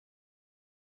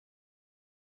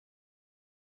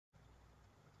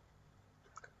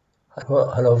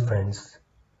Hello friends,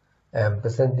 I am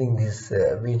presenting this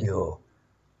video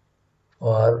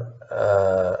for,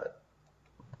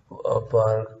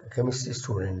 for chemistry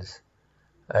students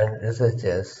and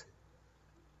researchers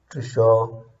to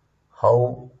show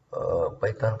how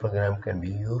Python program can be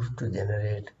used to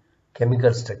generate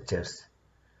chemical structures.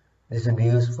 This will be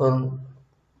useful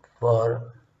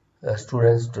for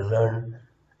students to learn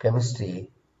chemistry,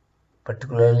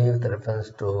 particularly with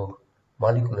reference to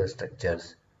molecular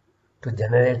structures, to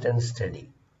generate and study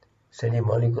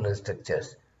molecular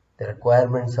structures. The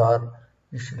requirements are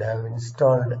you should have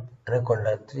installed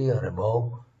Anaconda 3 or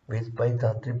above with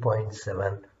Python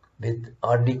 3.7 with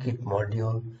rdkit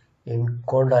module in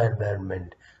Conda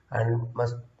environment and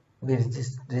must be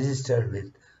registered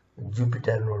with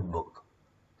Jupyter notebook.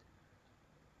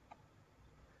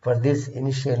 For this,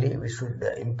 initially we should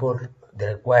import the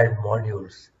required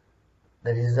modules,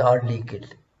 that is the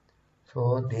rdkit.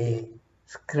 So the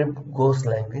script goes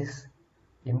like this: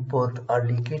 import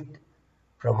rdkit,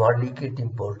 from rdkit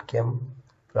import chem,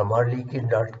 from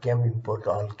rdkit.Chem import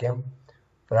all chem,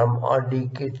 from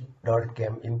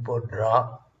rdkit.Chem import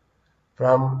raw,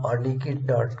 from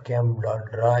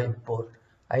rdkit.Chem.raw import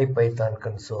IPython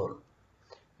console.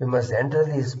 You must enter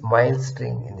the smile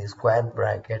string in the square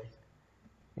bracket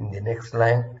in the next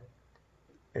line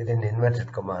within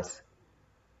inverted commas.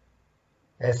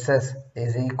 SS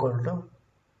is equal to,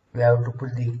 we have to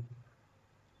put the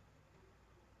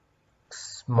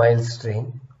smile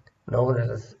string. Now let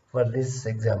us, for this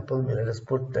example, let us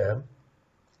put the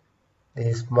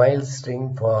smile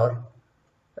string for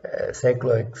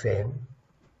cyclohexane.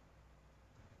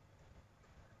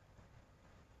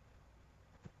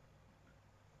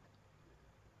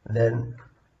 Then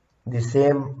the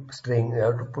same string we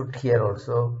have to put here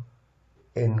also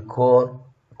in core.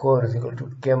 Core is equal to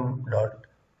chem dot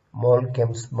mol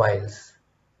chem smiles.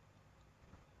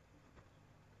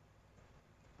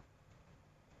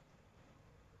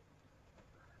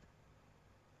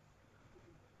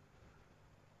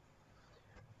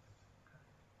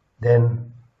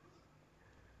 Then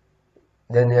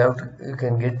you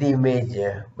can get the image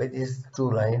by these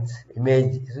two lines.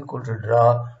 Image is equal to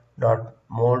draw dot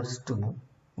molds to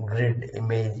grid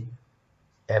image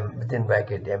m within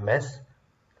bracket ms.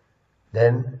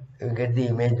 Then you get the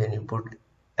image when you put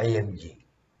img.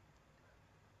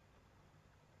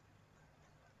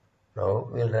 Now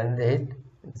we'll run it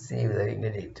and see whether you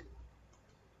get it.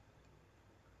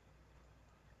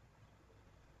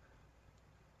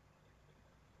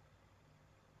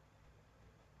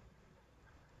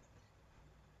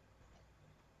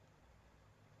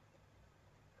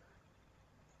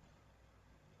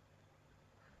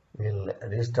 We'll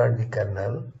restart the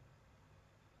kernel.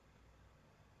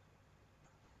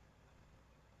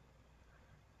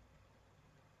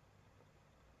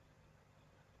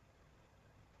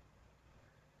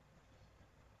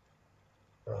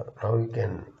 Now we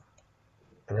can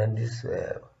run this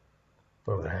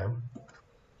program.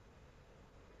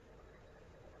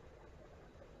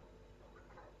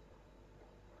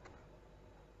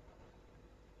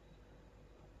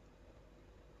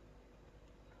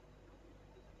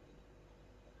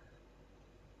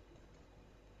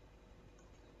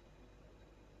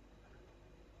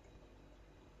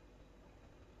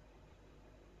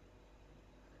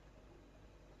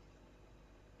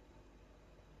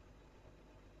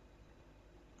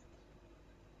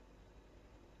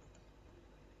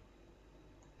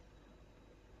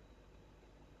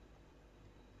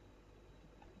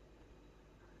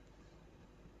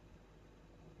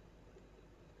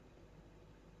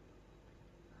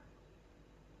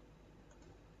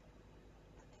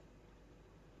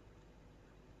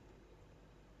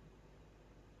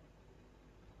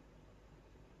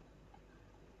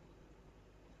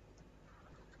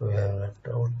 So we have left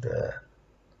out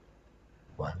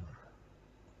one.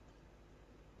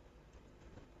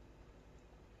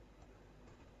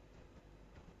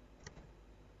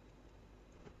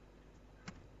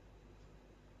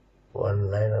 One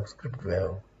line of script we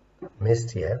have missed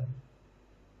here.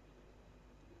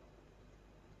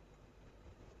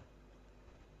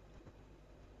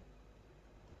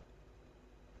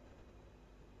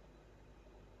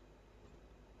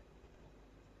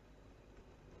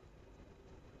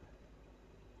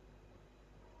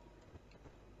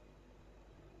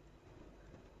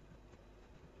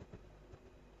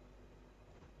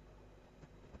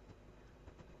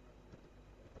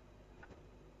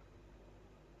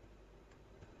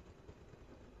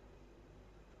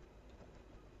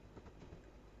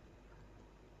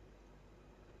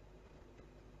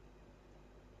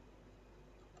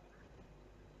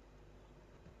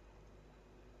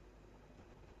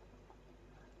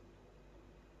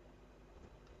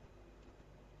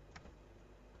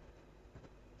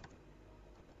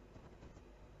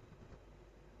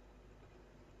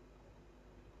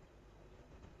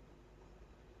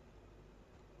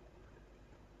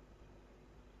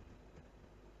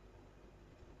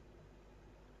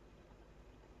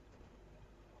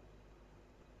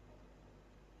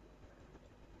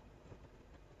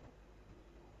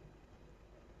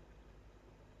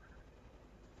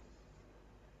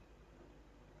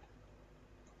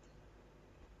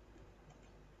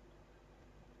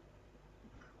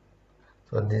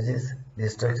 So this is the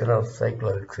structure of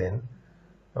cyclohexane.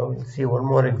 Now we'll see one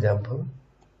more example.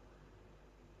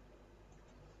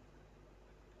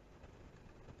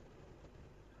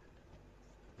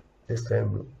 This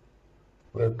time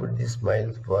we'll put the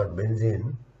smiles for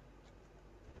benzene.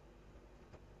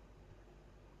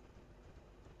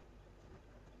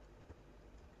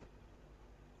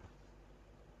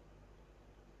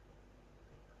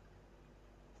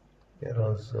 Here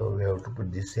also we have to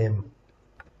put the same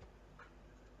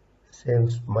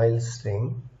smile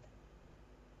string.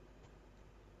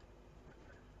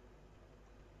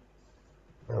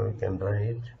 Now we can run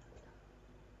it.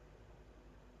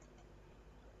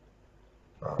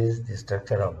 This is the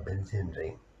structure of benzene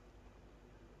ring.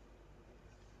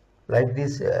 Like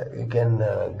this, you can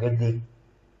get the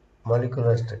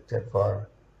molecular structure for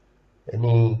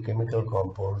any chemical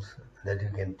compounds that you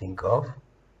can think of,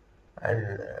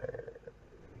 and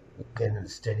you can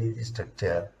study the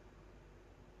structure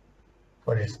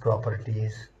for its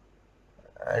properties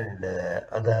and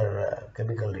other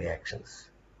chemical reactions.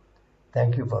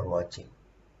 Thank you for watching.